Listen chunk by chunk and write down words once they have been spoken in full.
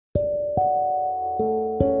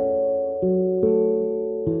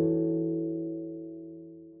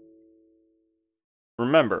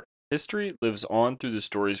Remember, history lives on through the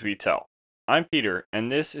stories we tell. I'm Peter,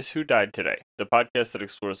 and this is Who Died Today, the podcast that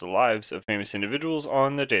explores the lives of famous individuals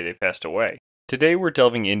on the day they passed away. Today we're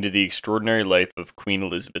delving into the extraordinary life of Queen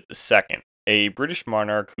Elizabeth II, a British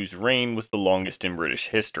monarch whose reign was the longest in British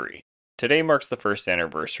history. Today marks the first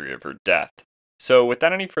anniversary of her death. So,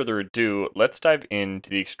 without any further ado, let's dive into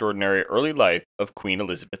the extraordinary early life of Queen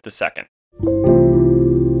Elizabeth II.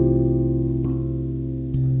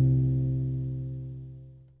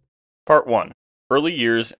 Part 1. Early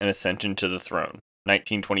Years and Ascension to the Throne,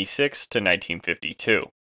 1926 to 1952.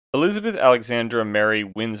 Elizabeth Alexandra Mary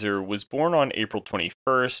Windsor was born on April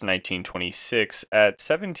 21st, 1926, at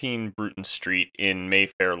 17 Bruton Street in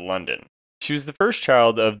Mayfair, London. She was the first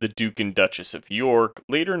child of the Duke and Duchess of York,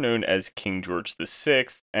 later known as King George VI,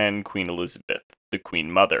 and Queen Elizabeth, the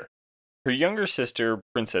Queen Mother. Her younger sister,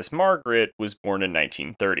 Princess Margaret, was born in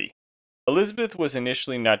 1930. Elizabeth was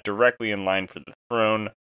initially not directly in line for the throne.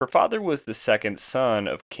 Her father was the second son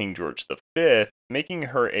of King George V, making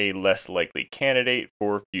her a less likely candidate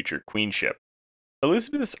for future queenship.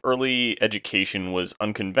 Elizabeth's early education was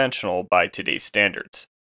unconventional by today's standards.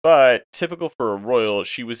 But, typical for a royal,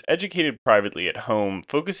 she was educated privately at home,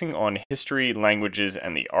 focusing on history, languages,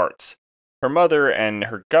 and the arts. Her mother and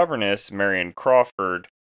her governess, Marion Crawford,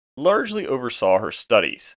 largely oversaw her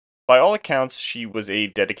studies. By all accounts, she was a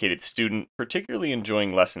dedicated student, particularly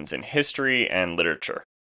enjoying lessons in history and literature.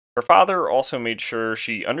 Her father also made sure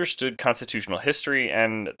she understood constitutional history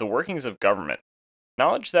and the workings of government,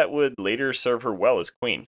 knowledge that would later serve her well as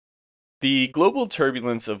queen. The global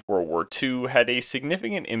turbulence of World War II had a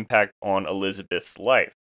significant impact on Elizabeth's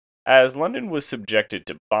life. As London was subjected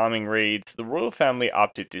to bombing raids, the royal family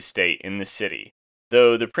opted to stay in the city,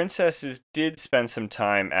 though the princesses did spend some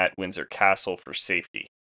time at Windsor Castle for safety.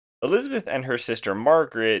 Elizabeth and her sister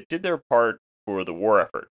Margaret did their part for the war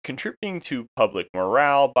effort, contributing to public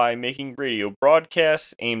morale by making radio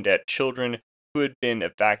broadcasts aimed at children who had been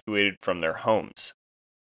evacuated from their homes.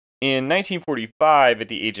 In 1945, at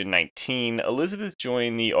the age of 19, Elizabeth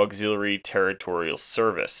joined the Auxiliary Territorial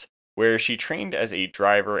Service, where she trained as a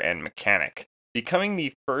driver and mechanic, becoming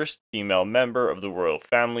the first female member of the royal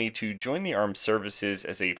family to join the armed services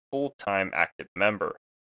as a full-time active member.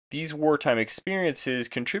 These wartime experiences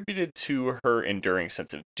contributed to her enduring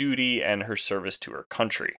sense of duty and her service to her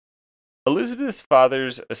country. Elizabeth's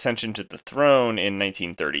father's ascension to the throne in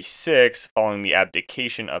 1936, following the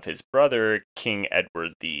abdication of his brother, King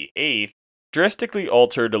Edward VIII, drastically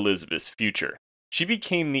altered Elizabeth's future. She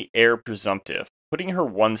became the heir presumptive, putting her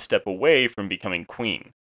one step away from becoming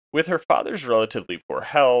queen. With her father's relatively poor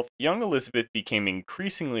health, young Elizabeth became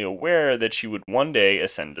increasingly aware that she would one day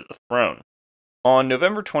ascend to the throne. On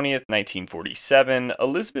November 20th, 1947,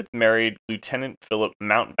 Elizabeth married Lieutenant Philip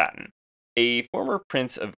Mountbatten, a former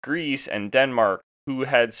prince of Greece and Denmark who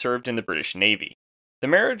had served in the British Navy. The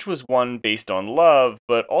marriage was one based on love,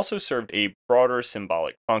 but also served a broader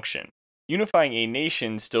symbolic function, unifying a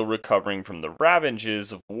nation still recovering from the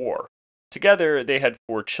ravages of war. Together, they had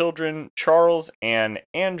 4 children: Charles, Anne,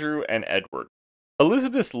 Andrew, and Edward.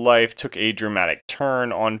 Elizabeth's life took a dramatic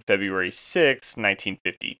turn on February 6,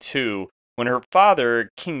 1952, when her father,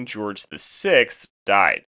 King George VI,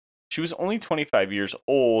 died. She was only 25 years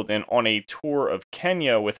old and on a tour of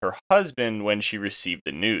Kenya with her husband when she received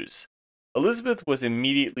the news. Elizabeth was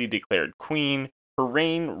immediately declared queen, her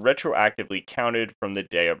reign retroactively counted from the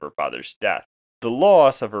day of her father's death. The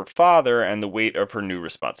loss of her father and the weight of her new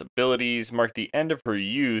responsibilities marked the end of her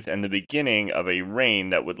youth and the beginning of a reign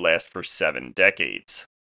that would last for 7 decades.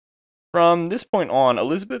 From this point on,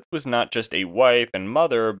 Elizabeth was not just a wife and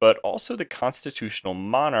mother, but also the constitutional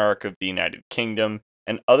monarch of the United Kingdom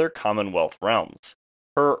and other Commonwealth realms.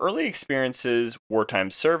 Her early experiences,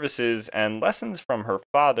 wartime services, and lessons from her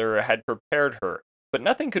father had prepared her, but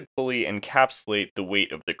nothing could fully encapsulate the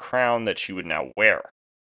weight of the crown that she would now wear.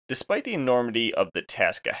 Despite the enormity of the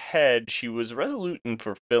task ahead, she was resolute in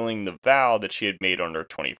fulfilling the vow that she had made on her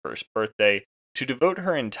 21st birthday to devote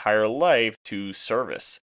her entire life to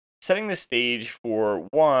service, setting the stage for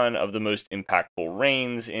one of the most impactful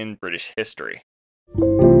reigns in British history.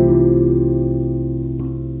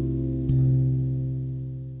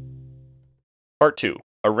 Part 2.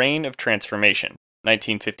 A Reign of Transformation,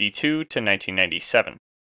 1952 to 1997.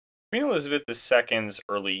 Queen Elizabeth II's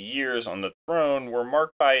early years on the throne were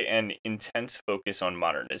marked by an intense focus on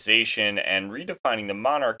modernization and redefining the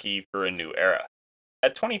monarchy for a new era.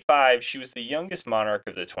 At 25, she was the youngest monarch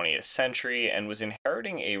of the 20th century and was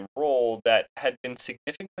inheriting a role that had been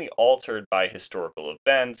significantly altered by historical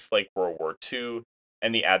events like World War II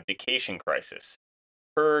and the abdication crisis.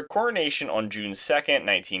 Her coronation on June 2nd,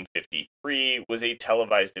 1953, was a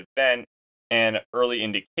televised event an early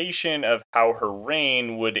indication of how her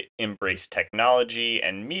reign would embrace technology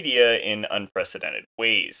and media in unprecedented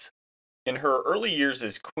ways. In her early years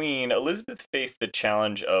as queen, Elizabeth faced the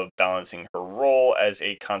challenge of balancing her role as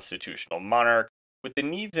a constitutional monarch with the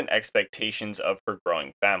needs and expectations of her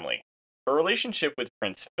growing family. Her relationship with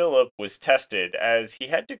Prince Philip was tested as he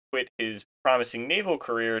had to quit his promising naval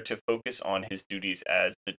career to focus on his duties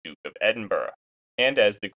as the Duke of Edinburgh and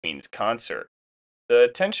as the Queen's consort. The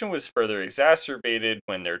tension was further exacerbated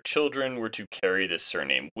when their children were to carry the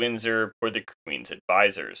surname Windsor for the Queen's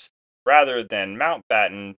advisors, rather than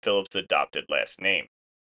Mountbatten, Philip's adopted last name.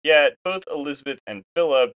 Yet, both Elizabeth and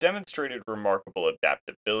Philip demonstrated remarkable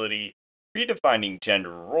adaptability, redefining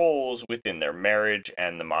gender roles within their marriage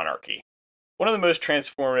and the monarchy. One of the most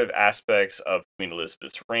transformative aspects of Queen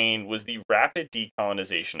Elizabeth's reign was the rapid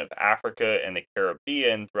decolonization of Africa and the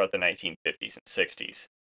Caribbean throughout the 1950s and 60s.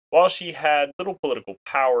 While she had little political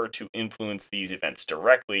power to influence these events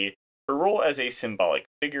directly, her role as a symbolic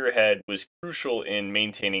figurehead was crucial in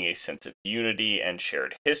maintaining a sense of unity and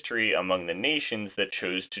shared history among the nations that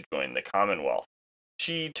chose to join the Commonwealth.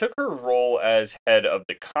 She took her role as head of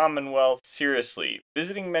the Commonwealth seriously,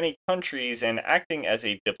 visiting many countries and acting as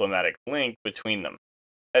a diplomatic link between them.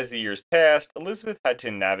 As the years passed, Elizabeth had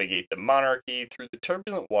to navigate the monarchy through the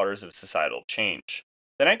turbulent waters of societal change.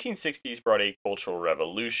 The 1960s brought a cultural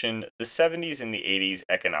revolution, the 70s and the 80s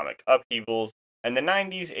economic upheavals, and the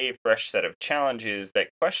 90s a fresh set of challenges that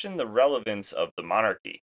questioned the relevance of the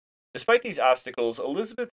monarchy. Despite these obstacles,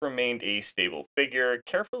 Elizabeth remained a stable figure,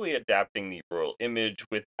 carefully adapting the royal image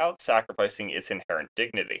without sacrificing its inherent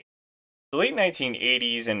dignity. The late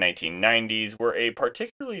 1980s and 1990s were a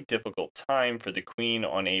particularly difficult time for the Queen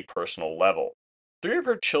on a personal level. Three of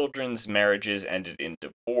her children's marriages ended in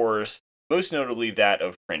divorce, most notably that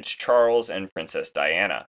of Prince Charles and Princess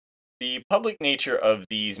Diana. The public nature of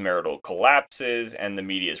these marital collapses and the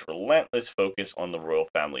media's relentless focus on the royal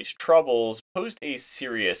family's troubles posed a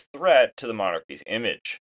serious threat to the monarchy's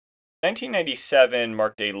image. 1997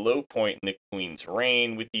 marked a low point in the Queen's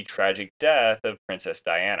reign with the tragic death of Princess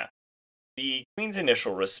Diana. The Queen's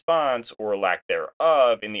initial response, or lack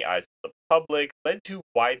thereof, in the eyes of the public led to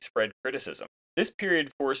widespread criticism. This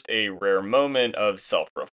period forced a rare moment of self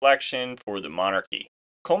reflection for the monarchy,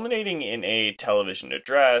 culminating in a television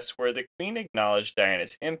address where the Queen acknowledged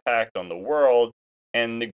Diana's impact on the world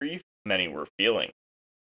and the grief many were feeling.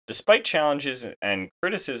 Despite challenges and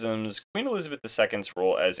criticisms, Queen Elizabeth II's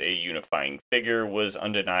role as a unifying figure was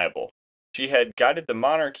undeniable. She had guided the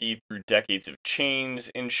monarchy through decades of change,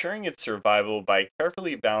 ensuring its survival by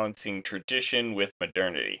carefully balancing tradition with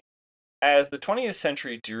modernity. As the 20th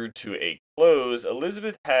century drew to a close,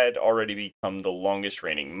 Elizabeth had already become the longest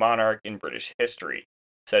reigning monarch in British history,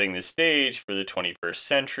 setting the stage for the 21st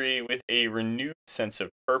century with a renewed sense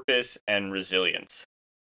of purpose and resilience.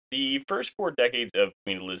 The first 4 decades of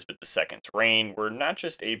Queen Elizabeth II's reign were not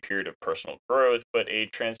just a period of personal growth, but a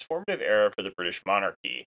transformative era for the British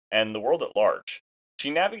monarchy and the world at large. She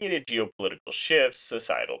navigated geopolitical shifts,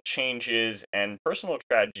 societal changes, and personal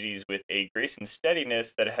tragedies with a grace and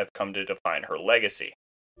steadiness that have come to define her legacy.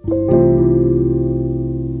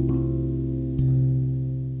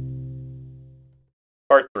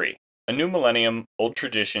 Part 3: A New Millennium, Old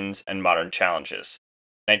Traditions, and Modern Challenges,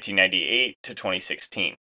 1998 to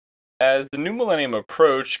 2016. As the new millennium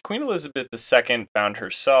approached, Queen Elizabeth II found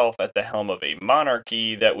herself at the helm of a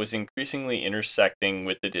monarchy that was increasingly intersecting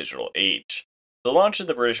with the digital age. The launch of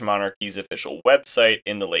the British monarchy's official website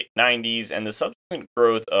in the late 90s and the subsequent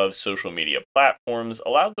growth of social media platforms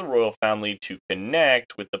allowed the royal family to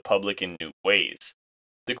connect with the public in new ways.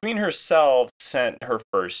 The Queen herself sent her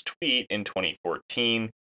first tweet in 2014,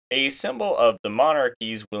 a symbol of the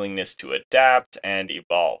monarchy's willingness to adapt and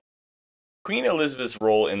evolve. Queen Elizabeth's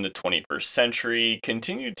role in the 21st century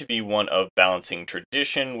continued to be one of balancing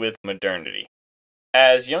tradition with modernity.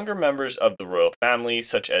 As younger members of the royal family,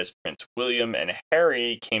 such as Prince William and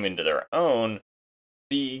Harry, came into their own,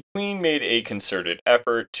 the Queen made a concerted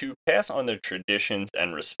effort to pass on the traditions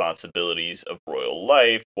and responsibilities of royal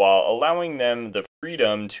life while allowing them the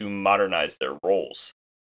freedom to modernize their roles.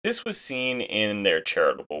 This was seen in their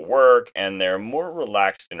charitable work and their more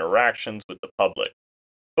relaxed interactions with the public,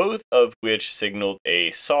 both of which signaled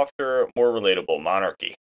a softer, more relatable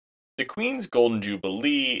monarchy. The Queen's Golden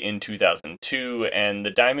Jubilee in 2002 and the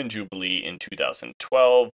Diamond Jubilee in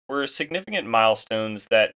 2012 were significant milestones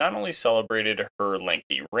that not only celebrated her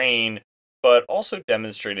lengthy reign, but also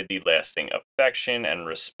demonstrated the lasting affection and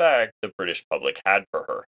respect the British public had for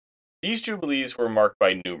her. These jubilees were marked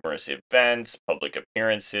by numerous events, public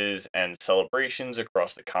appearances, and celebrations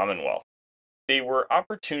across the Commonwealth. They were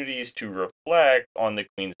opportunities to reflect on the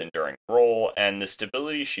Queen's enduring role and the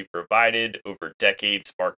stability she provided over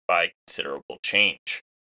decades marked by considerable change.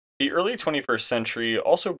 The early 21st century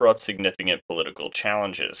also brought significant political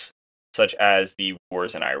challenges, such as the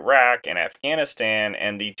wars in Iraq and Afghanistan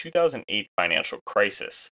and the 2008 financial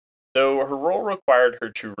crisis. Though her role required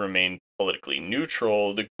her to remain politically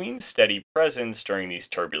neutral, the Queen's steady presence during these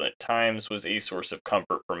turbulent times was a source of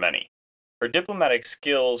comfort for many. Her diplomatic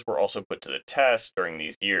skills were also put to the test during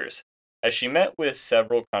these years, as she met with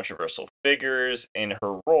several controversial figures in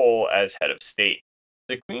her role as head of state.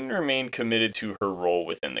 The Queen remained committed to her role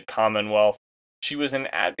within the Commonwealth. She was an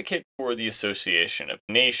advocate for the Association of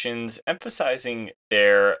Nations, emphasizing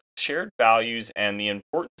their shared values and the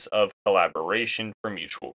importance of collaboration for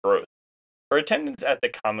mutual growth. Her attendance at the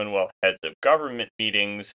Commonwealth Heads of Government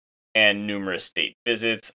meetings and numerous state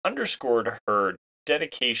visits underscored her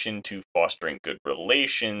dedication to fostering good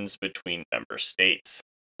relations between member states.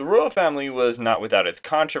 The royal family was not without its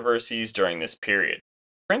controversies during this period.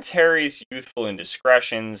 Prince Harry's youthful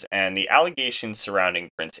indiscretions and the allegations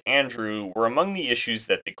surrounding Prince Andrew were among the issues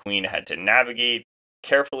that the Queen had to navigate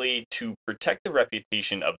carefully to protect the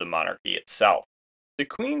reputation of the monarchy itself. The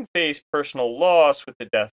Queen faced personal loss with the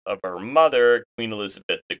death of her mother, Queen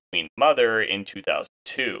Elizabeth the Queen Mother, in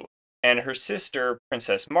 2002, and her sister,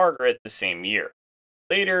 Princess Margaret, the same year.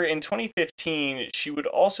 Later, in 2015, she would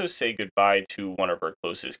also say goodbye to one of her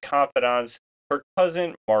closest confidants, her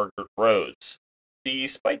cousin Margaret Rhodes.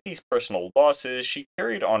 Despite these personal losses, she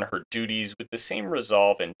carried on her duties with the same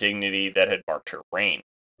resolve and dignity that had marked her reign.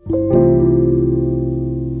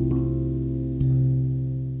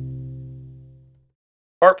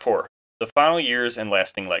 Part 4: The Final Years and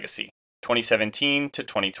Lasting Legacy, 2017 to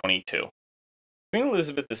 2022. Queen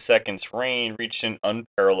Elizabeth II's reign reached an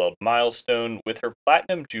unparalleled milestone with her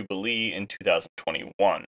Platinum Jubilee in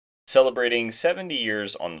 2021, celebrating 70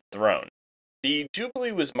 years on the throne. The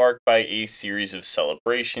Jubilee was marked by a series of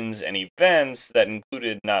celebrations and events that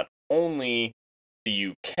included not only the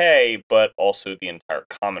UK, but also the entire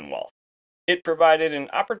Commonwealth. It provided an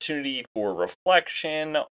opportunity for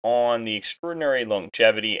reflection on the extraordinary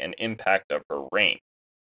longevity and impact of her reign.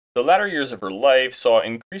 The latter years of her life saw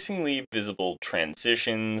increasingly visible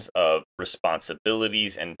transitions of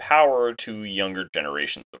responsibilities and power to younger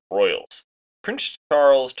generations of royals. Prince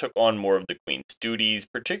Charles took on more of the Queen's duties,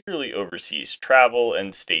 particularly overseas travel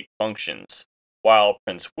and state functions, while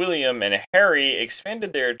Prince William and Harry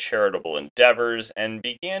expanded their charitable endeavors and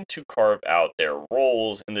began to carve out their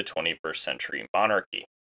roles in the 21st century monarchy.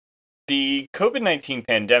 The COVID-19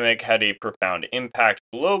 pandemic had a profound impact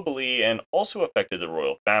globally and also affected the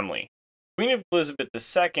royal family. Queen Elizabeth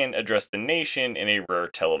II addressed the nation in a rare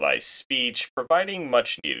televised speech, providing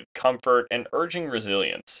much needed comfort and urging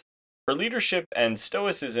resilience. Her leadership and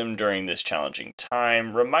stoicism during this challenging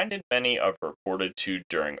time reminded many of her fortitude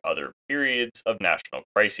during other periods of national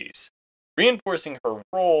crises, reinforcing her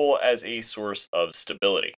role as a source of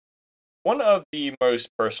stability. One of the most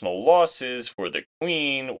personal losses for the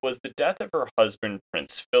Queen was the death of her husband,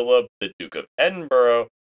 Prince Philip, the Duke of Edinburgh,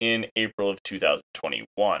 in April of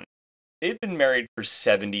 2021. They had been married for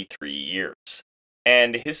 73 years,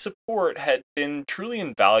 and his support had been truly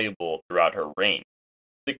invaluable throughout her reign.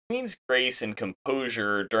 The Queen's grace and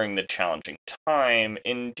composure during the challenging time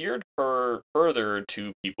endeared her further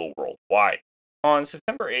to people worldwide. On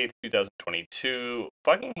September 8th, 2022,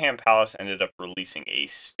 Buckingham Palace ended up releasing a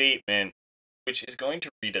statement which is going to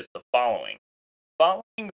read as the following.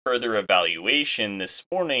 Following further evaluation this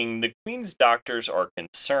morning, the Queen's doctors are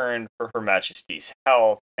concerned for Her Majesty's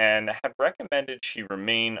health and have recommended she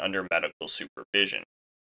remain under medical supervision.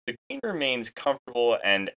 The Queen remains comfortable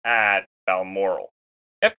and at Balmoral.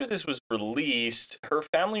 After this was released, her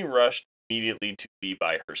family rushed immediately to be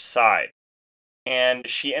by her side, and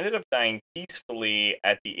she ended up dying peacefully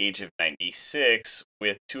at the age of 96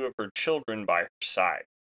 with two of her children by her side.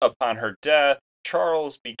 Upon her death,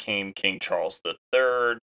 Charles became King Charles III.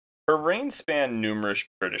 Her reign spanned numerous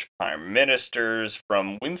British prime ministers,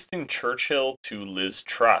 from Winston Churchill to Liz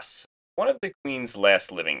Truss. One of the Queen's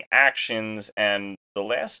last living actions, and the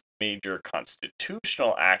last major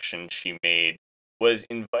constitutional action she made, was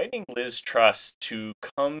inviting Liz Truss to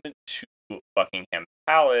come to Buckingham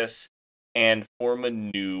Palace and form a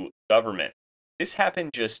new government. This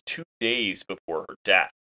happened just 2 days before her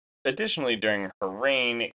death. Additionally, during her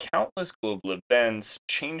reign, countless global events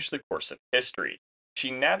changed the course of history.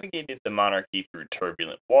 She navigated the monarchy through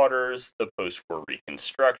turbulent waters, the post-war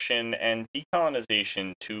reconstruction, and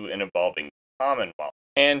decolonization to an evolving Commonwealth,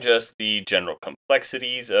 and just the general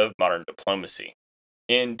complexities of modern diplomacy.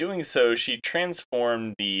 In doing so, she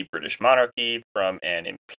transformed the British monarchy from an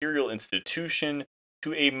imperial institution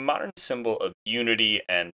to a modern symbol of unity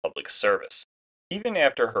and public service. Even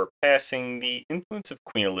after her passing, the influence of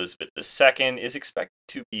Queen Elizabeth II is expected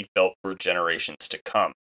to be felt for generations to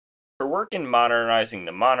come. Her work in modernizing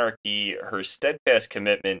the monarchy, her steadfast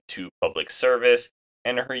commitment to public service,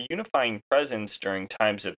 and her unifying presence during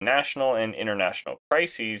times of national and international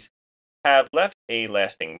crises have left a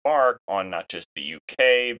lasting mark on not just the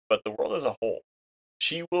UK, but the world as a whole.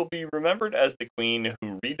 She will be remembered as the queen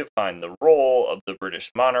who redefined the role of the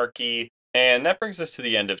British monarchy, and that brings us to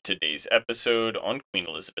the end of today's episode on Queen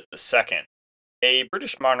Elizabeth II, a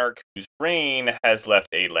British monarch whose reign has left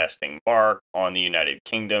a lasting mark on the United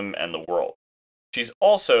Kingdom and the world. She's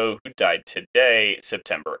also who died today,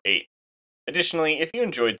 September 8th. Additionally, if you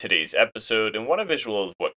enjoyed today's episode and want a visual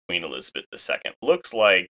of what Queen Elizabeth II looks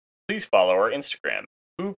like, please follow our Instagram,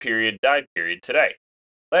 who period died period today.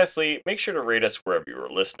 Lastly, make sure to rate us wherever you are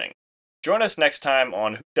listening. Join us next time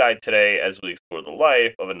on Who Died Today as we explore the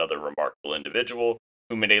life of another remarkable individual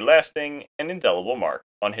who made a lasting and indelible mark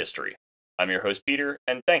on history. I'm your host, Peter,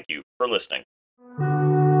 and thank you for listening.